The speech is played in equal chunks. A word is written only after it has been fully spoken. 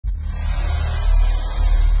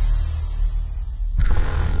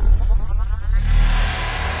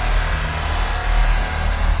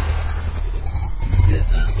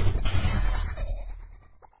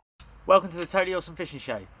Welcome to the Totally Awesome Fishing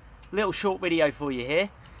Show. Little short video for you here.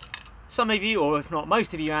 Some of you, or if not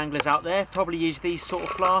most of you anglers out there, probably use these sort of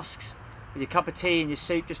flasks with your cup of tea and your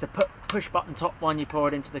soup, just a push button top one, you pour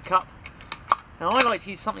it into the cup. Now I like to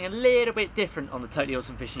use something a little bit different on the Totally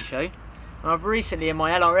Awesome Fishing Show. And I've recently in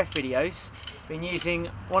my LRF videos been using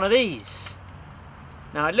one of these.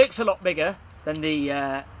 Now it looks a lot bigger than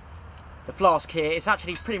the flask here. It's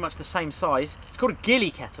actually pretty much the same size. It's called a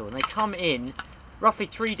Ghillie Kettle and they come in roughly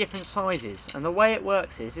 3 different sizes, and the way it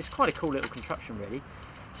works is, it's quite a cool little contraption really.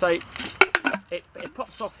 So it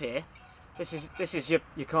pops off here. This is your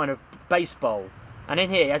kind of base bowl, and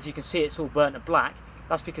in here, as you can see, it's all burnt to black.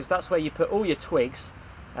 That's because that's where you put all your twigs,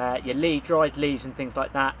 your dried leaves and things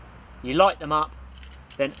like that. You light them up.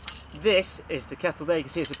 Then this is the kettle there. You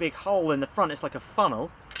can see it's a big hole in the front. It's like a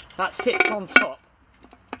funnel that sits on top,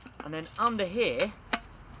 and then under here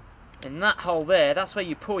in that hole there, that's where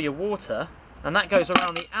you pour your water. And that goes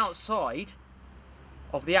around the outside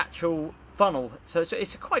of the actual funnel. So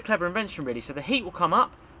it's a quite clever invention really. So the heat will come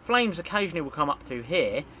up, flames occasionally will come up through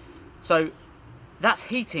here. So that's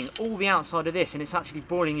heating all the outside of this, and it's actually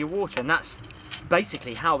boiling your water, and that's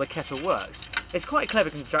basically how the kettle works. It's quite a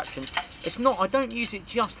clever contraption. It's not, I don't use it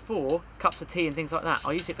just for cups of tea and things like that.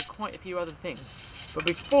 I use it for quite a few other things. But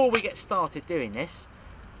before we get started doing this,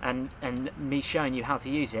 and me showing you how to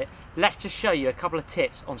use it, let's just show you a couple of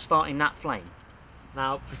tips on starting that flame.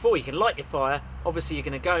 Now, before you can light your fire, obviously you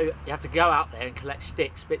have to go out there and collect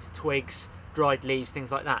sticks, bits of twigs, dried leaves,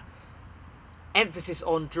 things like that. Emphasis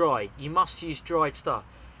on dried. You must use dried stuff.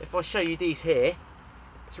 If I show you these here,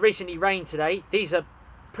 it's recently rained today. These are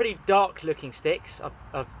pretty dark looking sticks.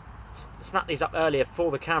 I've snapped these up earlier for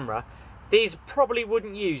the camera. These probably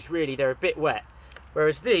wouldn't use really, they're a bit wet.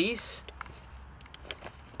 Whereas these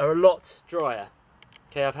are a lot drier.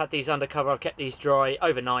 Okay, I've had these undercover, I've kept these dry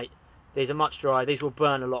overnight. These are much drier, these will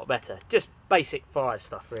burn a lot better. Just basic fire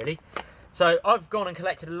stuff really. So I've gone and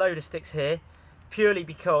collected a load of sticks here, purely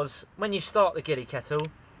because when you start the Ghillie Kettle,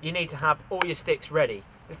 you need to have all your sticks ready.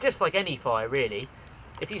 It's just like any fire really.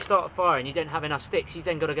 If you start a fire and you don't have enough sticks, you've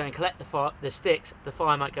then got to go and collect the sticks, the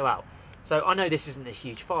fire might go out. So I know this isn't a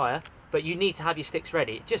huge fire, but you need to have your sticks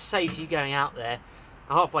ready. It just saves you going out there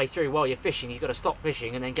halfway through while you're fishing. You've got to stop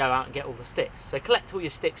fishing and then go out and get all the sticks. So collect all your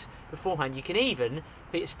sticks beforehand. You can even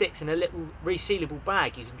put your sticks in a little resealable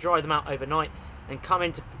bag. You can dry them out overnight and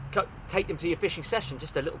take them to your fishing session.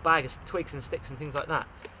 Just a little bag of twigs and sticks and things like that.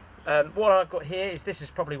 What I've got here is, this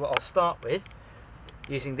is probably what I'll start with,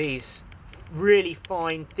 using these really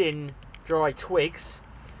fine, thin, dry twigs.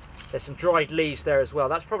 There's some dried leaves there as well.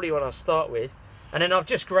 That's probably what I'll start with. And then I've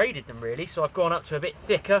just graded them really, so I've gone up to a bit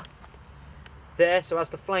thicker there, so as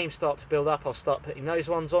the flames start to build up, I'll start putting those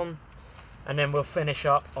ones on, and then we'll finish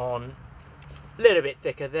up on a little bit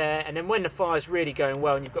thicker there, and then when the fire's really going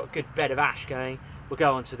well and you've got a good bed of ash going, we'll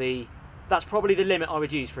go on to that's probably the limit I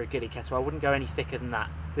would use for a Ghillie Kettle. I wouldn't go any thicker than that.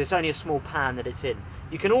 There's only a small pan that it's in.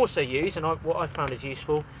 You can also use, and what I've found is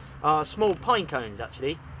useful, are small pine cones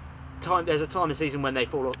actually. There's a time of season when they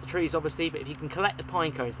fall off the trees obviously, but if you can collect the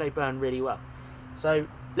pine cones, they burn really well. So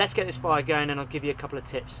let's get this fire going and I'll give you a couple of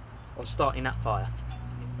tips on starting that fire.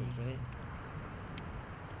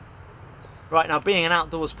 Right, now being an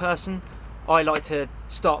outdoors person, I like to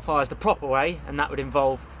start fires the proper way, and that would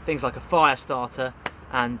involve things like a fire starter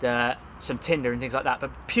and some tinder and things like that.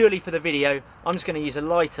 But purely for the video, I'm just going to use a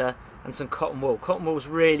lighter and some cotton wool. Cotton wool is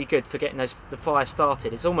really good for getting the fire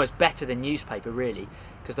started. It's almost better than newspaper really,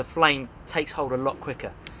 because the flame takes hold a lot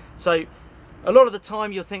quicker. So a lot of the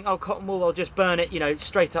time you'll think, oh, cotton wool, I'll just burn it, you know,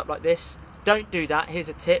 straight up like this. Don't do that. Here's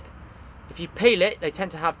a tip. If you peel it, they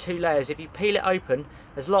tend to have 2 layers. If you peel it open,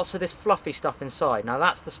 there's lots of this fluffy stuff inside. Now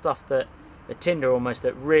that's the stuff that the tinder almost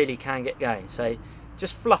that really can get going. So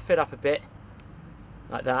just fluff it up a bit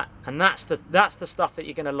like that, and that's the stuff that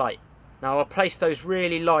you're going to light. Now I'll place those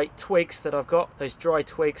really light twigs that I've got, those dry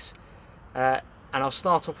twigs, and I'll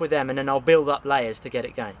start off with them, and then I'll build up layers to get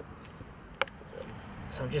it going.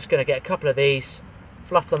 So I'm just going to get a couple of these,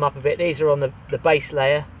 fluff them up a bit. These are on the base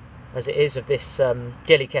layer as it is of this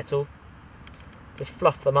Ghillie Kettle. Just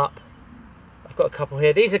fluff them up. I've got a couple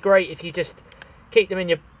here. These are great if you just keep them in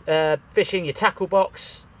your fishing, your tackle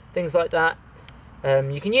box, things like that.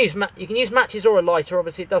 You can use matches or a lighter.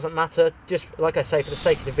 Obviously, it doesn't matter. Just like I say, for the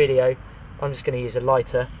sake of the video, I'm just going to use a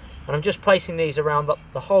lighter, and I'm just placing these around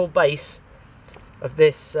the whole base of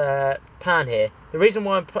this pan here. The reason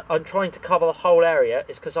why I'm trying to cover the whole area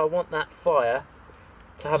is because I want that fire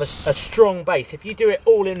to have a strong base. If you do it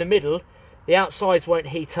all in the middle, the outsides won't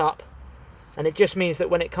heat up. And it just means that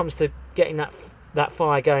when it comes to getting that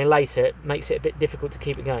fire going later, it makes it a bit difficult to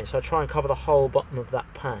keep it going. So I try and cover the whole bottom of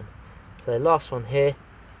that pan. So last one here.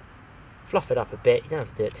 fluff it up a bit. You don't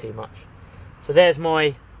have to do it too much. So there's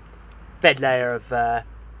my bed layer of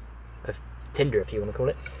tinder, if you want to call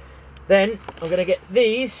it. Then I'm going to get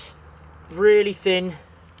these really thin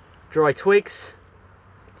dry twigs,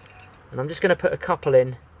 and I'm just going to put a couple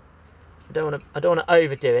in. I don't want to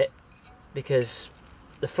overdo it because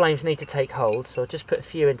the flames need to take hold, so I'll just put a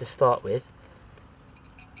few in to start with,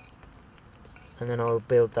 and then I'll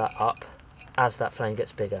build that up as that flame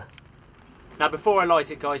gets bigger. Now before I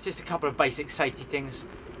light it, guys, just a couple of basic safety things.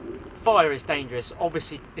 Fire is dangerous.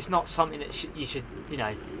 Obviously it's not something that you should, you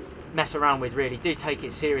know, mess around with. Really do take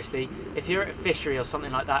it seriously. If you're at a fishery or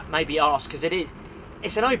something like that, maybe ask, because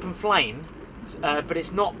it's an open flame, but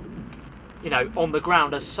it's not, you know, on the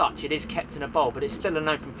ground as such. It is kept in a bowl, but it's still an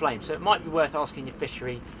open flame, so it might be worth asking your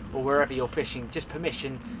fishery or wherever you're fishing just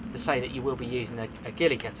permission to say that you will be using a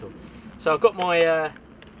ghillie kettle. So I've got my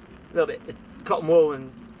little bit of cotton wool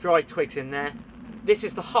and dried twigs in there. This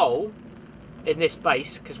is the hole in this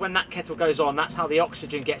base, because when that kettle goes on, that's how the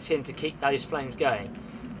oxygen gets in to keep those flames going.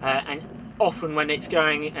 And often when it's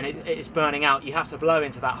going and it's burning out, you have to blow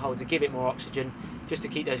into that hole to give it more oxygen just to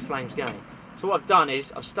keep those flames going. So what I've done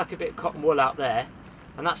is I've stuck a bit of cotton wool out there,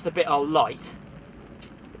 and that's the bit I'll light.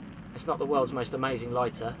 It's not the world's most amazing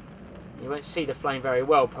lighter. You won't see the flame very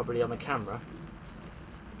well probably on the camera.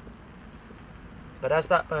 But as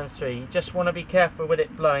that burns through, you just want to be careful with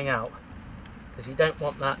it blowing out, because you don't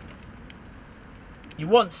want that. You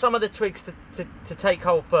want some of the twigs to take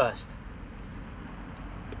hold first.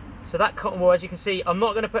 So that cotton wool, as you can see, I'm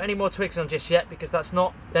not going to put any more twigs on just yet, because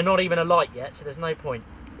they're not even alight yet, so there's no point.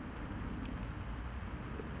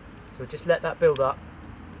 So just let that build up.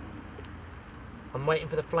 I'm waiting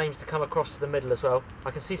for the flames to come across to the middle as well.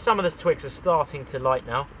 I can see some of the twigs are starting to light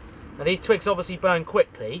now. Now these twigs obviously burn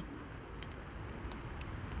quickly,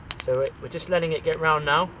 so we're just letting it get round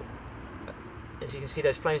now. As you can see,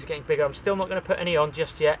 those flames are getting bigger. I'm still not going to put any on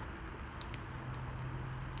just yet.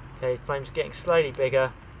 Okay, flames are getting slowly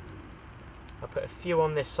bigger. I'll put a few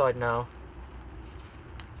on this side now.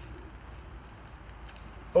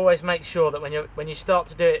 Always make sure that when you start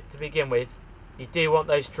to do it to begin with, you do want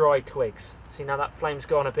those dry twigs. See, now that flame's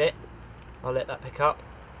gone a bit. I'll let that pick up.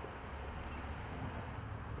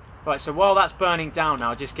 Right, so while that's burning down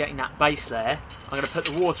now, just getting that base layer, I'm going to put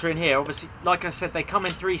the water in here. Obviously, like I said, they come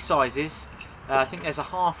in 3 sizes. I think there's a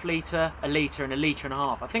 ½ litre, a litre and a litre and a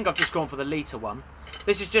half. I think I've just gone for the litre one.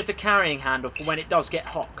 This is just a carrying handle for when it does get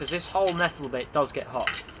hot, because this whole metal bit does get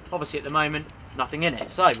hot. Obviously at the moment, nothing in it.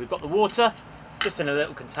 So we've got the water, just in a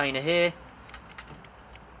little container here.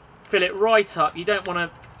 Fill it right up. You don't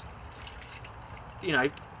want to, you know,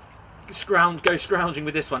 go scrounging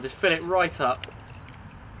with this one. Just fill it right up.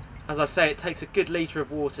 As I say, it takes a good litre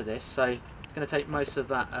of water, this, so it's going to take most of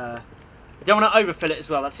that. You don't want to overfill it as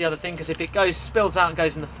well, that's the other thing, because if it spills out and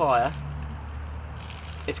goes in the fire,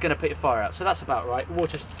 it's going to put your fire out. So that's about right.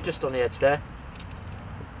 Water's just on the edge there.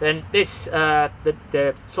 Then this, the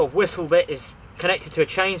sort of whistle bit is connected to a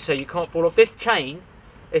chain, so you can't fall off. This chain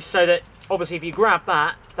is so that, obviously, if you grab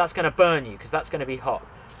that, that's going to burn you, because that's going to be hot.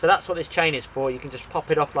 So that's what this chain is for. You can just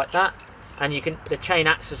pop it off like that, and the chain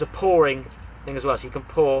acts as a pouring thing as well, so you can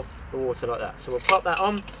pour the water like that. So we'll pop that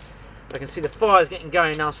on. I can see the fire's getting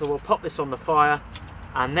going now, so we'll pop this on the fire,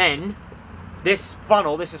 and then this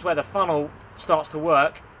funnel, this is where the funnel starts to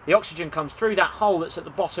work. The oxygen comes through that hole that's at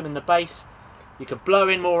the bottom in the base. You can blow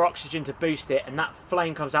in more oxygen to boost it, and that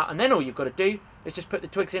flame comes out, and then all you've got to do is just put the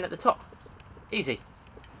twigs in at the top. Easy.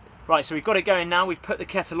 Right, so we've got it going now. We've put the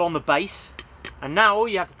kettle on the base, and now all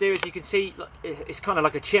you have to do is, you can see, it's kind of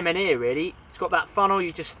like a chimney really. It's got that funnel.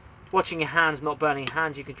 You just watching your hands, not burning your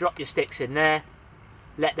hands. You can drop your sticks in there,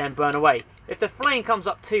 let them burn away. If the flame comes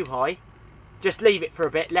up too high, just leave it for a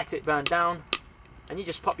bit, let it burn down, and you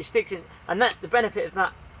just pop your sticks in. And the benefit of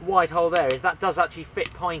that wide hole there is that does actually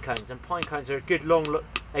fit pine cones, and pine cones are a good long look.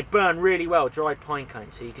 They burn really well, dried pine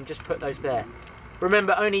cones, so you can just put those there.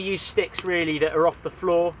 Remember, only use sticks really that are off the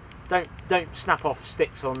floor. Don't snap off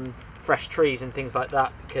sticks on fresh trees and things like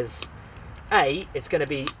that, because A, it's going to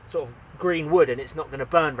be sort of green wood and it's not going to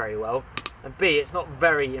burn very well, and B, it's not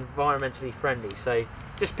very environmentally friendly. So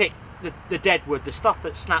just pick the dead wood, the stuff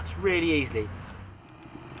that snaps really easily.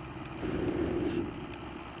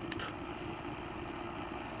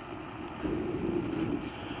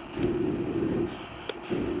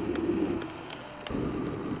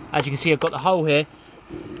 As you can see, I've got the hole here,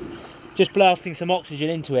 just blasting some oxygen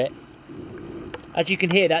into it. As you can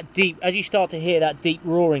hear that deep, as you start to hear that deep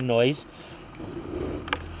roaring noise,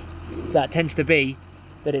 that tends to be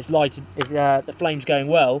that it's lighted, the flame's going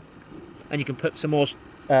well, and you can put some more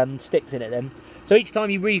sticks in it then. So each time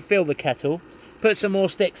you refill the kettle, put some more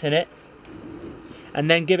sticks in it, and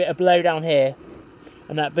then give it a blow down here,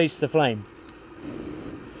 and that boosts the flame.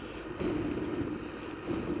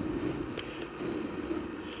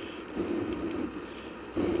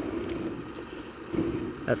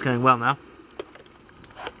 That's going well now.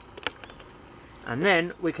 And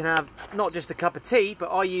then we can have not just a cup of tea, but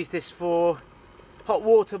I use this for hot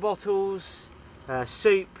water bottles,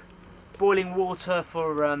 soup, boiling water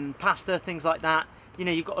for pasta, things like that. You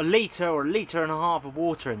know, you've got a litre or a litre and a half of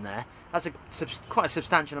water in there. That's quite a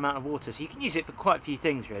substantial amount of water, so you can use it for quite a few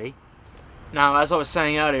things, really. Now, as I was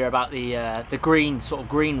saying earlier about the green, sort of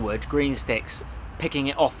green sticks, picking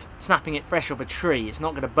it off, snapping it fresh off a tree, it's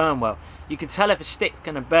not going to burn well. You can tell if a stick's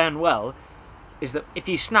going to burn well is that if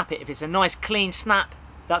you snap it, if it's a nice clean snap,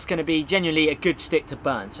 that's going to be genuinely a good stick to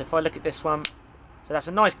burn. So if I look at this one, so that's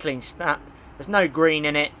a nice clean snap, there's no green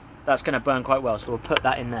in it, that's going to burn quite well, so we'll put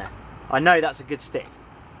that in there. I know that's a good stick.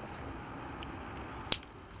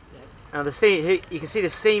 Now you can see the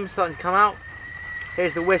seam starting to come out.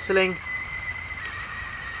 Here's the whistling.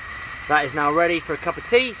 That is now ready for a cup of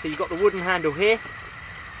tea. So you've got the wooden handle here.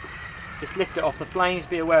 Just lift it off the flames,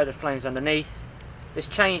 be aware of the flames underneath. This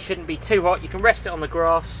chain shouldn't be too hot, you can rest it on the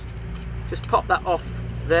grass. Just pop that off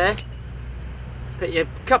there. Put your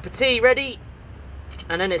cup of tea ready.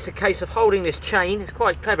 And then it's a case of holding this chain. It's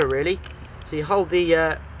quite clever really. So you hold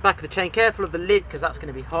the back of the chain, careful of the lid because that's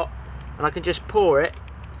going to be hot. And I can just pour it.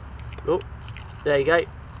 Oh, there you go.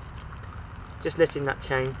 Just lifting that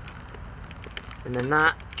chain. And then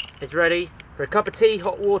that is ready for a cup of tea,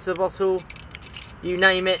 hot water bottle, you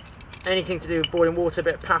name it, anything to do with boiling water, a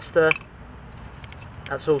bit of pasta,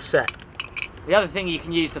 that's all set. The other thing you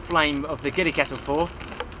can use the flame of the Ghillie Kettle for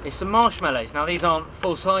is some marshmallows. Now these aren't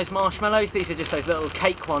full-size marshmallows, these are just those little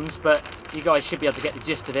cake ones, but you guys should be able to get the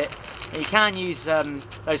gist of it. And you can use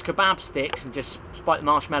those kebab sticks and just spike the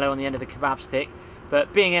marshmallow on the end of the kebab stick,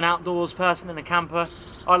 but being an outdoors person and a camper,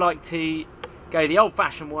 I like to go the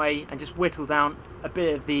old-fashioned way and just whittle down a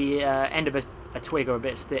bit of the end of a twig or a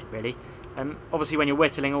bit of stick really. Obviously when you're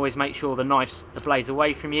whittling, always make sure the blade's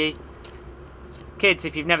away from you. Kids,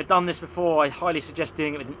 if you've never done this before, I highly suggest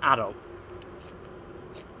doing it with an adult.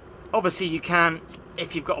 Obviously you can,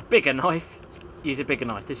 if you've got a bigger knife, use a bigger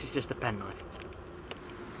knife. This is just a pen knife.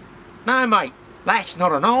 No mate, that's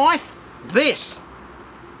not a knife. This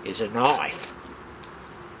is a knife.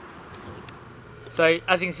 So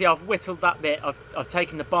as you can see, I've whittled that bit, I've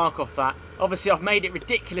taken the bark off that. Obviously I've made it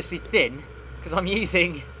ridiculously thin because I'm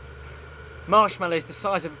using marshmallows the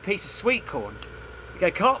size of a piece of sweet corn. You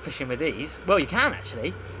go carp fishing with these, well you can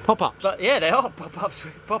actually. Pop-ups. But yeah, they are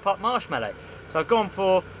pop-up marshmallow. So I've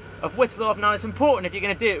whittled it off. Now it's important if you're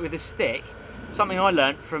going to do it with a stick, something I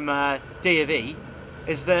learnt from D of E,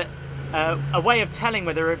 is that a way of telling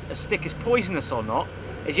whether a stick is poisonous or not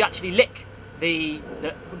is you actually lick the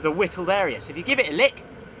whittled area. So if you give it a lick,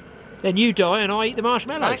 then you die and I eat the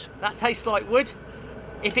marshmallows. No, that tastes like wood.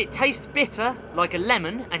 If it tastes bitter, like a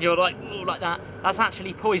lemon, and you're like, oh, like that, that's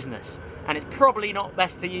actually poisonous. And it's probably not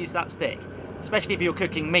best to use that stick, especially if you're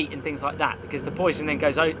cooking meat and things like that, because the poison then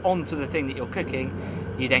goes onto the thing that you're cooking,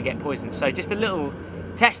 you then get poisoned. So just a little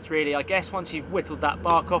test really, I guess. Once you've whittled that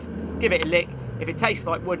bark off, give it a lick. If it tastes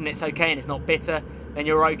like wood and it's okay and it's not bitter, then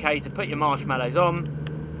you're okay to put your marshmallows on.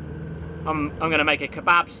 I'm going to make a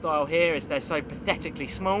kebab style here as they're so pathetically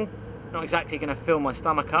small. Not exactly going to fill my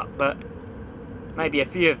stomach up, but maybe a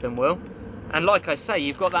few of them will. And like I say,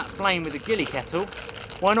 you've got that flame with the Ghillie Kettle.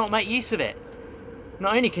 Why not make use of it?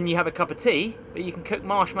 Not only can you have a cup of tea, but you can cook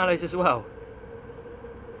marshmallows as well.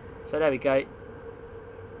 So there we go.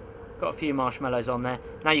 Got a few marshmallows on there.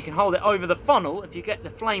 Now you can hold it over the funnel if you get the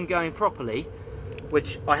flame going properly,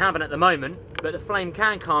 which I haven't at the moment, but the flame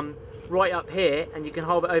can come right up here and you can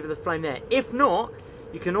hold it over the flame there. If not,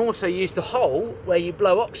 you can also use the hole where you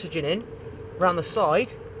blow oxygen in around the side,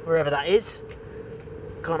 wherever that is.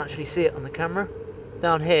 Can't actually see it on the camera.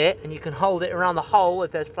 Down here, and you can hold it around the hole if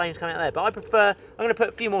there's flames coming out there. But I prefer, I'm going to put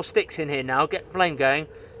a few more sticks in here now, get flame going,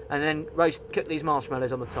 and then cook these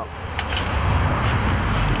marshmallows on the top.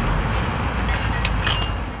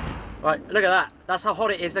 Right, look at that. That's how hot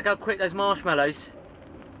it is. Look how quick those marshmallows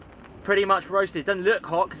pretty much roasted. Doesn't look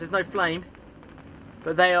hot because there's no flame,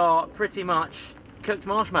 but they are pretty much cooked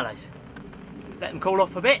marshmallows. Let them cool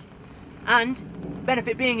off a bit. And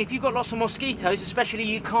benefit being, if you've got lots of mosquitoes, especially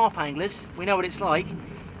you carp anglers, we know what it's like,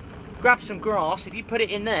 grab some grass, if you put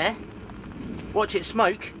it in there, watch it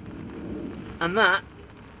smoke, and that,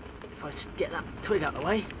 if I just get that twig out of the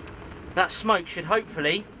way, that smoke should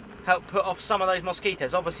hopefully help put off some of those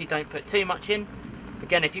mosquitoes. Obviously don't put too much in.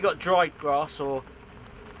 Again, if you've got dried grass or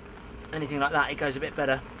anything like that, it goes a bit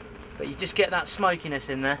better. But you just get that smokiness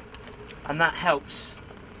in there, and that helps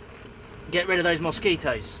get rid of those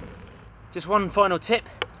mosquitoes. Just one final tip,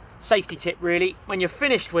 safety tip really, when you're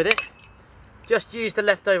finished with it, just use the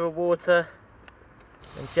leftover water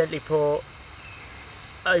and gently pour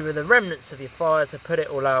over the remnants of your fire to put it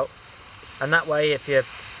all out. And that way, if you're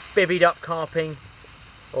bibbied up carping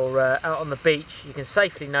or out on the beach, you can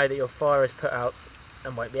safely know that your fire is put out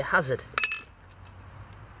and won't be a hazard.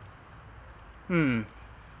 I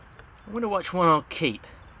wonder which one I'll keep.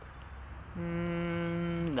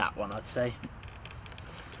 That one, I'd say.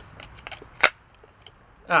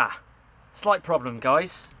 Slight problem,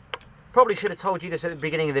 guys. Probably should have told you this at the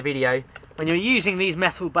beginning of the video. When you're using these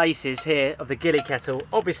metal bases here of the Ghillie Kettle,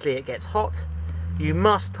 obviously it gets hot. You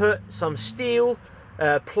must put some steel,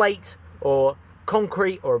 plate or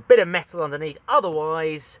concrete or a bit of metal underneath,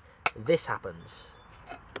 otherwise this happens.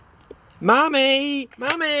 Mummy!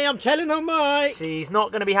 Mummy, I'm telling on Mike! She's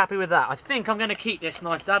not going to be happy with that. I think I'm going to keep this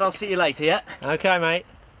knife, Dad. I'll see you later, yeah? Okay, mate.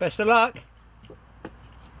 Best of luck.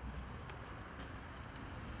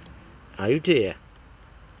 Oh dear.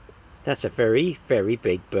 That's a very, very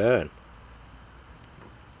big burn.